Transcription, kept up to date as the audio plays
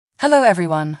Hello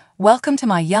everyone, welcome to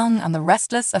my Young and the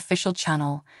Restless official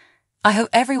channel. I hope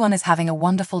everyone is having a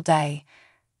wonderful day.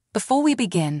 Before we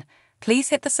begin, please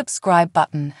hit the subscribe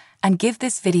button and give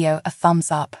this video a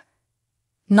thumbs up.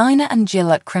 Nina and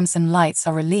Jill at Crimson Lights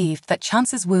are relieved that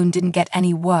Chance's wound didn't get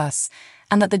any worse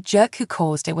and that the jerk who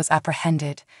caused it was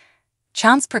apprehended.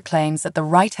 Chance proclaims that the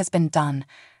right has been done.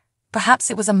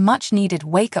 Perhaps it was a much-needed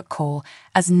wake-up call,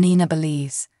 as Nina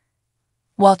believes.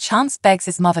 While Chance begs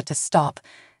his mother to stop,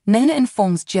 Nina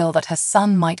informs Jill that her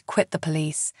son might quit the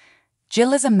police.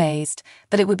 Jill is amazed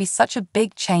that it would be such a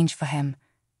big change for him.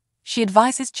 She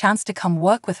advises Chance to come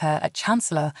work with her at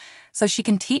Chancellor so she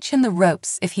can teach him the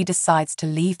ropes if he decides to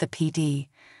leave the PD.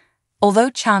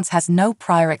 Although Chance has no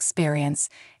prior experience,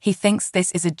 he thinks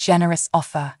this is a generous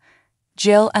offer.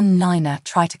 Jill and Nina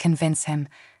try to convince him.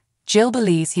 Jill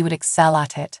believes he would excel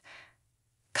at it.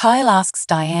 Kyle asks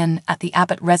Diane at the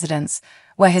Abbott residence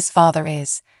where his father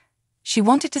is. She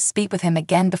wanted to speak with him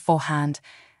again beforehand,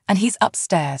 and he's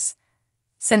upstairs.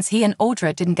 Since he and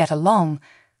Audra didn't get along,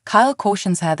 Kyle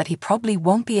cautions her that he probably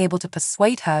won't be able to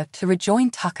persuade her to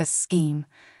rejoin Tucker's scheme.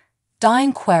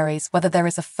 Diane queries whether there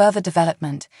is a further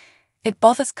development. It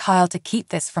bothers Kyle to keep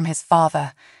this from his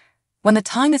father. When the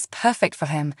time is perfect for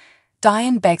him,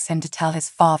 Diane begs him to tell his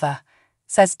father.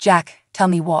 Says, "Jack, tell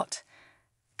me what?"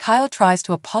 Kyle tries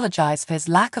to apologize for his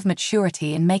lack of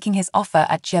maturity in making his offer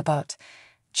at Jabot.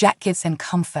 Jack gives him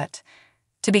comfort.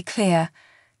 To be clear,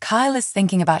 Kyle is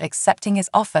thinking about accepting his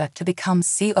offer to become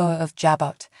COO of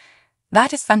Jabot.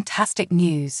 "That is fantastic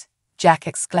news," Jack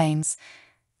exclaims.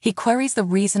 He queries the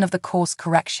reason of the course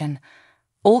correction.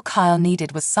 All Kyle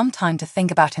needed was some time to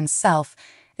think about himself,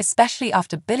 especially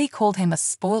after Billy called him a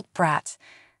spoilt brat.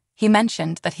 He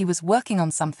mentioned that he was working on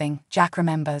something, Jack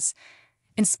remembers.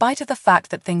 In spite of the fact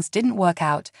that things didn't work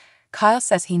out, Kyle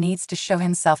says he needs to show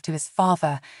himself to his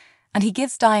father, and he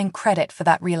gives Diane credit for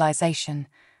that realization.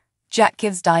 Jack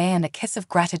gives Diane a kiss of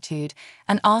gratitude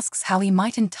and asks how he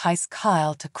might entice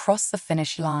Kyle to cross the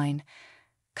finish line.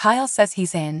 Kyle says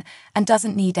he's in and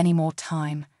doesn't need any more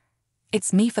time.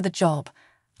 "It's me for the job.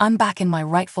 I'm back in my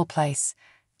rightful place."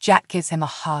 Jack gives him a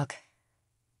hug.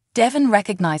 Devon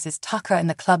recognizes Tucker in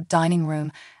the club dining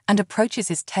room and approaches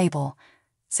his table.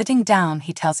 Sitting down,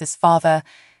 he tells his father,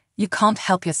 "You can't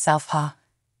help yourself, huh?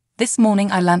 This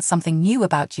morning I learned something new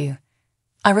about you.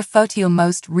 I refer to your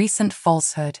most recent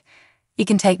falsehood. You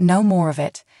can take no more of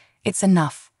it. It's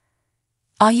enough.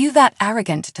 Are you that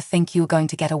arrogant to think you're going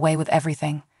to get away with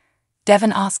everything?"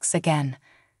 Devon asks again.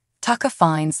 Tucker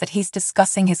finds that he's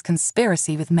discussing his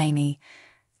conspiracy with Mamie.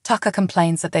 Tucker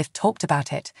complains that they've talked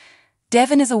about it.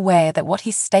 Devon is aware that what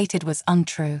he stated was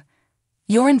untrue.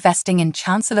 "You're investing in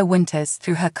Chancellor Winters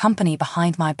through her company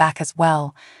behind my back as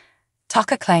well."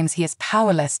 Tucker claims he is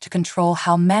powerless to control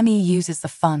how Mamie uses the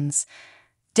funds.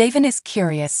 Devon is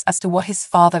curious as to what his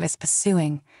father is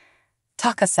pursuing.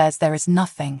 Tucker says there is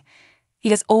nothing.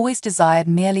 He has always desired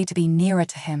merely to be nearer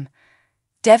to him.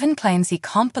 Devon claims he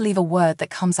can't believe a word that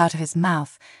comes out of his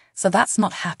mouth, so that's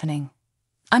not happening.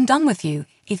 "I'm done with you,"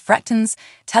 he threatens,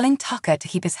 telling Tucker to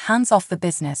keep his hands off the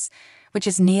business, which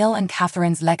is Neil and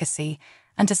Catherine's legacy,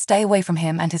 and to stay away from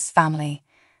him and his family.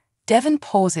 Devon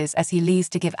pauses as he leaves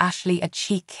to give Ashley a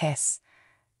cheek kiss.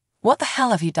 "What the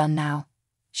hell have you done now?"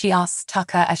 she asks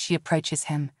Tucker as she approaches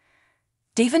him.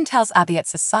 Devon tells Abby at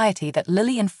Society that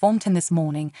Lily informed him this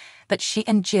morning that she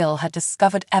and Jill had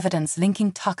discovered evidence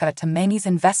linking Tucker to Mamie's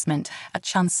investment at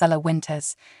Chancellor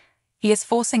Winters. He is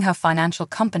forcing her financial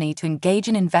company to engage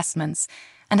in investments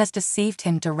and has deceived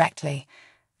him directly.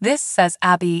 This, says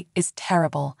Abby, is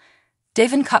terrible.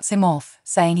 Devon cuts him off,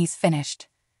 saying he's finished.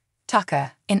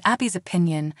 Tucker, in Abby's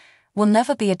opinion, will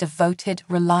never be a devoted,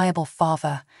 reliable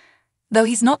father. Though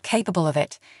he's not capable of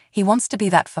it, he wants to be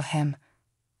that for him.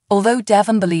 Although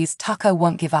Devon believes Tucker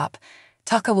won't give up,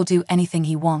 Tucker will do anything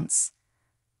he wants.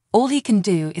 All he can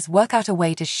do is work out a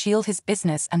way to shield his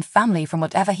business and family from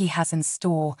whatever he has in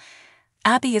store.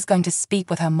 Abby is going to speak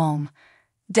with her mom.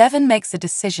 Devon makes a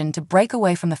decision to break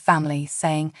away from the family,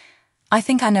 saying, "I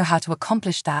think I know how to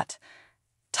accomplish that."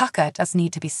 Tucker does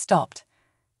need to be stopped.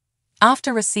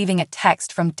 After receiving a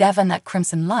text from Devon at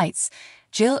Crimson Lights,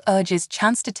 Jill urges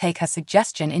Chance to take her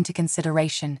suggestion into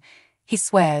consideration. He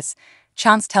swears.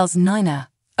 Chance tells Nina,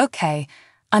 "Okay,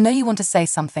 I know you want to say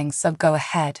something, so go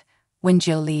ahead," when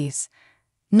Jill leaves.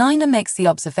 Nina makes the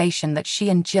observation that she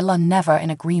and Jill are never in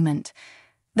agreement.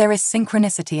 There is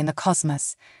synchronicity in the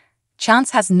cosmos. Chance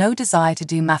has no desire to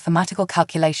do mathematical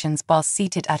calculations while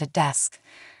seated at a desk.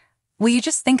 "Will you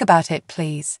just think about it,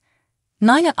 please?"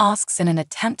 Nina asks in an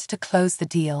attempt to close the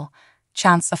deal.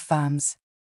 Chance affirms.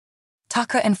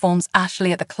 Tucker informs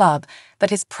Ashley at the club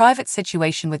that his private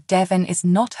situation with Devon is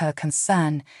not her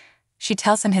concern. She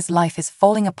tells him his life is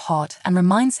falling apart and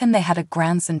reminds him they had a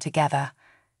grandson together.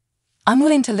 "I'm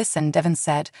willing to listen," Devon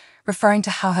said, referring to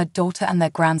how her daughter and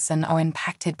their grandson are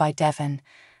impacted by Devon.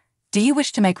 "Do you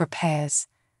wish to make repairs?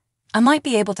 I might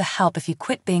be able to help if you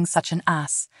quit being such an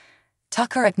ass."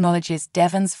 Tucker acknowledges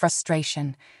Devon's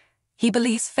frustration. He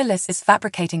believes Phyllis is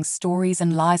fabricating stories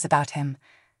and lies about him.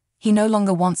 "He no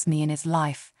longer wants me in his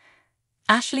life."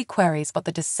 Ashley queries what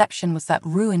the deception was that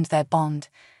ruined their bond.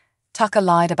 Tucker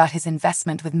lied about his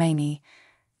investment with Mamie.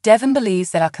 Devon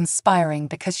believes they are conspiring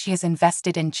because she has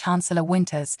invested in Chancellor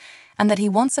Winters and that he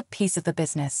wants a piece of the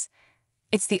business.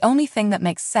 "It's the only thing that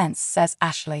makes sense," says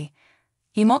Ashley.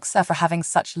 He mocks her for having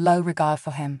such low regard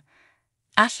for him.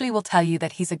 Ashley will tell you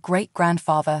that he's a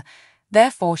great-grandfather,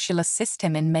 therefore she'll assist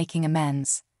him in making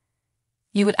amends.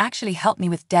 "You would actually help me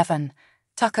with Devon?"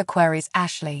 Tucker queries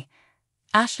Ashley.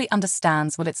 Ashley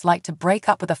understands what it's like to break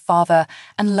up with a father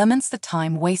and laments the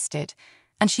time wasted,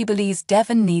 and she believes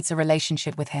Devon needs a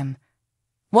relationship with him.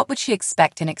 What would she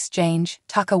expect in exchange?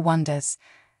 Tucker wonders.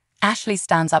 Ashley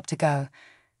stands up to go.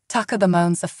 Tucker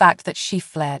bemoans the fact that she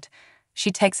fled.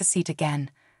 She takes a seat again.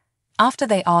 After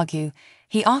they argue,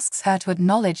 he asks her to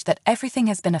acknowledge that everything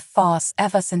has been a farce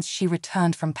ever since she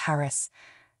returned from Paris.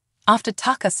 After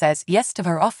Tucker says yes to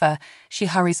her offer, she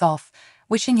hurries off,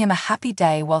 wishing him a happy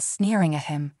day while sneering at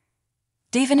him.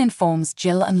 Devon informs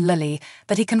Jill and Lily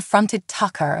that he confronted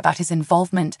Tucker about his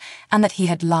involvement and that he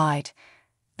had lied.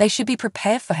 They should be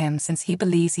prepared for him since he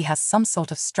believes he has some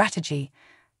sort of strategy.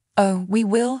 "Oh, we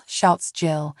will," shouts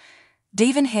Jill.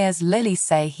 Devon hears Lily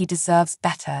say he deserves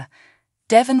better.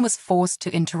 Devon was forced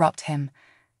to interrupt him.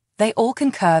 They all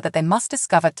concur that they must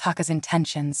discover Tucker's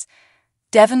intentions.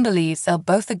 Devon believes they'll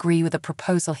both agree with the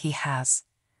proposal he has.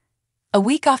 A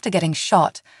week after getting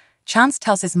shot, Chance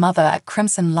tells his mother at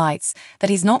Crimson Lights that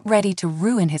he's not ready to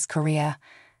ruin his career.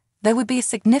 There would be a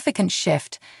significant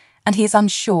shift, and he is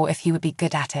unsure if he would be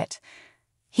good at it.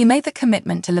 He made the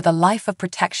commitment to live a life of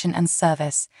protection and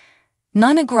service.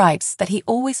 Nina gripes that he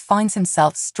always finds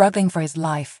himself struggling for his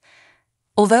life.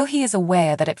 Although he is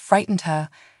aware that it frightened her,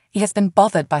 he has been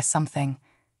bothered by something.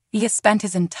 He has spent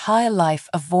his entire life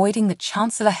avoiding the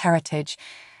Chancellor heritage,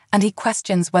 and he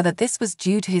questions whether this was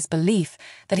due to his belief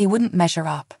that he wouldn't measure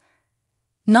up.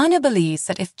 Nina believes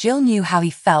that if Jill knew how he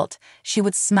felt, she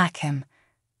would smack him.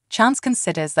 Chance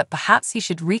considers that perhaps he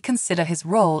should reconsider his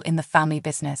role in the family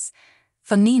business.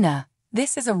 For Nina,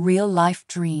 this is a real-life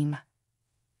dream.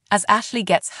 As Ashley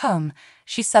gets home,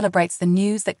 she celebrates the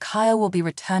news that Kyle will be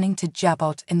returning to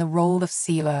Jabot in the role of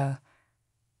COO.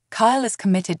 Kyle is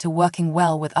committed to working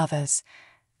well with others.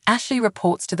 Ashley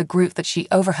reports to the group that she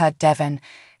overheard Devon,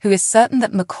 who is certain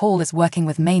that McCall is working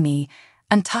with Mamie,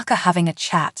 and Tucker having a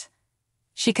chat.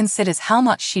 She considers how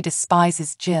much she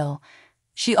despises Jill.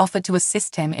 She offered to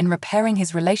assist him in repairing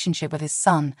his relationship with his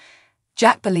son.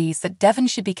 Jack believes that Devon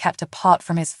should be kept apart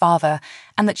from his father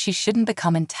and that she shouldn't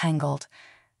become entangled.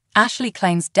 Ashley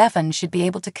claims Devon should be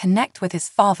able to connect with his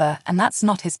father and that's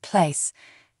not his place.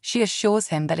 She assures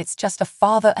him that it's just a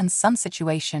father and son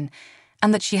situation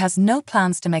and that she has no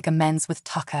plans to make amends with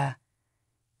Tucker.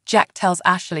 Jack tells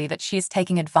Ashley that she is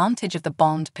taking advantage of the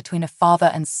bond between a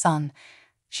father and son.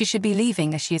 She should be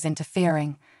leaving as she is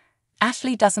interfering.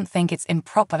 Ashley doesn't think it's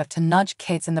improper to nudge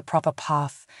kids in the proper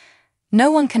path.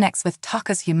 No one connects with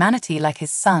Tucker's humanity like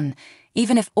his son,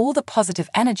 even if all the positive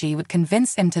energy would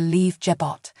convince him to leave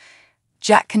Jabot.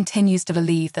 Jack continues to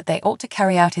believe that they ought to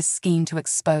carry out his scheme to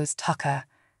expose Tucker.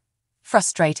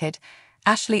 Frustrated,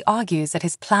 Ashley argues that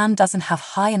his plan doesn't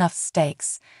have high enough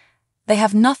stakes. They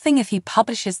have nothing if he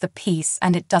publishes the piece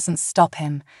and it doesn't stop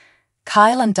him.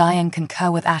 Kyle and Diane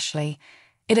concur with Ashley.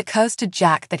 It occurs to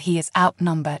Jack that he is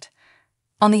outnumbered.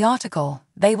 On the article,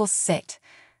 they will sit.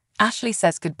 Ashley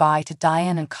says goodbye to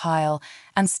Diane and Kyle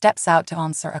and steps out to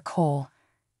answer a call.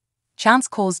 Chance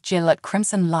calls Jill at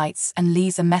Crimson Lights and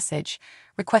leaves a message,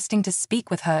 requesting to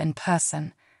speak with her in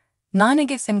person. Nina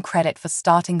gives him credit for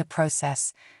starting the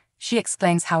process. She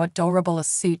explains how adorable a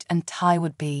suit and tie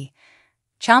would be.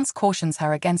 Chance cautions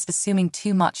her against assuming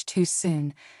too much too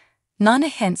soon. Nina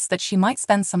hints that she might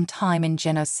spend some time in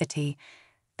Geno City.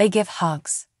 They give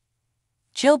hugs.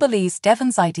 Jill believes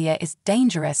Devon's idea is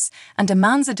dangerous and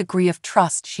demands a degree of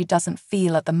trust she doesn't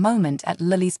feel at the moment at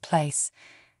Lily's place.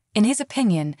 In his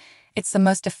opinion, it's the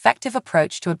most effective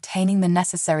approach to obtaining the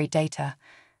necessary data.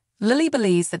 Lily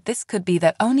believes that this could be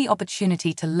their only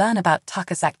opportunity to learn about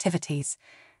Tucker's activities.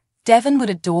 Devon would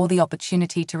adore the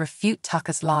opportunity to refute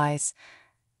Tucker's lies.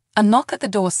 A knock at the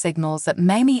door signals that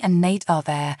Mamie and Nate are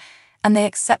there, and they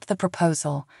accept the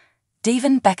proposal.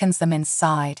 Devon beckons them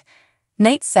inside.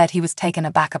 Nate said he was taken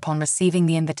aback upon receiving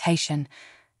the invitation.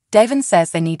 Devon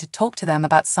says they need to talk to them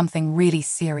about something really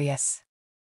serious.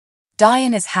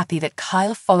 Diane is happy that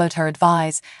Kyle followed her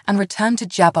advice and returned to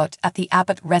Jabot at the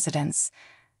Abbott residence.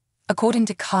 According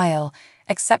to Kyle,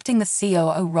 accepting the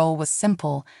COO role was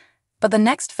simple, but the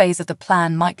next phase of the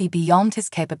plan might be beyond his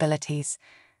capabilities.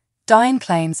 Diane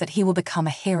claims that he will become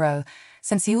a hero,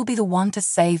 since he will be the one to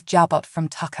save Jabot from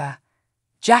Tucker.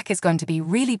 Jack is going to be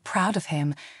really proud of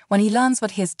him when he learns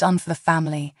what he has done for the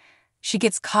family. She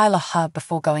gives Kyle a hug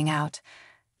before going out.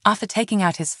 After taking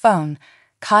out his phone,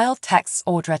 Kyle texts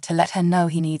Audra to let her know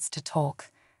he needs to talk.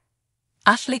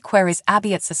 Ashley queries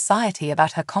Abby at Society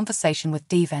about her conversation with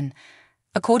Devon.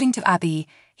 According to Abby,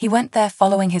 he went there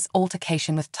following his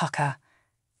altercation with Tucker.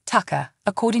 Tucker,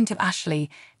 according to Ashley,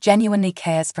 genuinely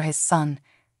cares for his son.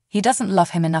 He doesn't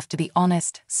love him enough to be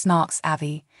honest, snarks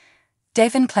Abby.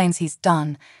 Devon claims he's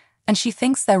done, and she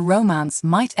thinks their romance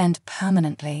might end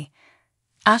permanently.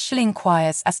 Ashley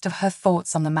inquires as to her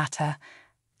thoughts on the matter.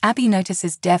 Abby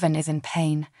notices Devon is in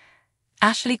pain.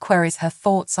 Ashley queries her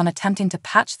thoughts on attempting to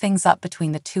patch things up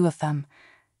between the two of them.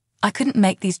 I couldn't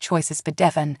make these choices for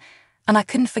Devon, and I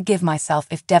couldn't forgive myself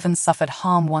if Devon suffered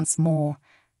harm once more.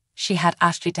 She had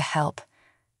Ashley to help.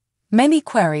 Mamie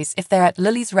queries if they're at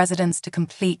Lily's residence to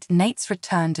complete Nate's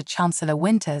return to Chancellor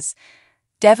Winters.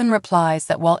 Devon replies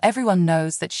that while everyone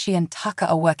knows that she and Tucker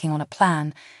are working on a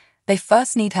plan, they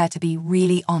first need her to be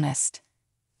really honest.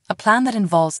 A plan that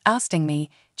involves ousting me,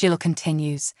 Jill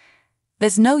continues.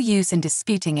 There's no use in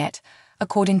disputing it,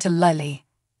 according to Lily.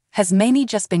 Has Mamie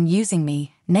just been using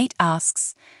me? Nate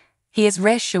asks. He is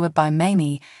reassured by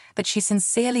Mamie that she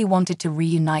sincerely wanted to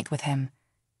reunite with him.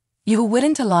 You were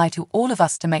willing to lie to all of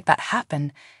us to make that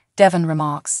happen, Devon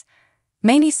remarks.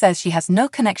 Mamie says she has no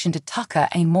connection to Tucker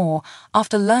anymore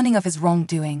after learning of his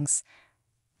wrongdoings.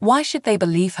 Why should they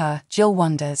believe her? Jill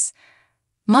wonders.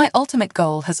 My ultimate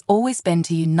goal has always been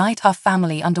to unite our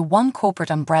family under one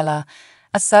corporate umbrella,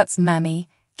 asserts Mamie,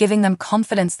 giving them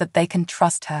confidence that they can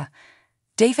trust her.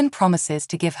 Devon promises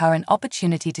to give her an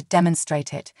opportunity to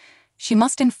demonstrate it. She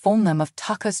must inform them of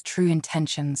Tucker's true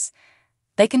intentions.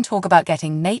 They can talk about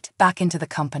getting Nate back into the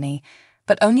company,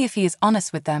 but only if he is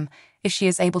honest with them, if she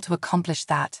is able to accomplish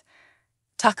that.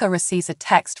 Tucker receives a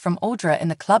text from Audra in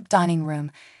the club dining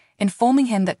room, informing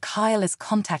him that Kyle is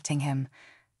contacting him.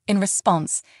 In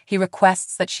response, he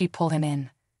requests that she pull him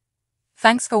in.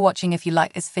 Thanks for watching. If you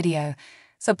liked this video,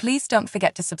 so please don't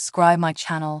forget to subscribe my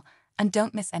channel and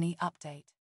don't miss any update.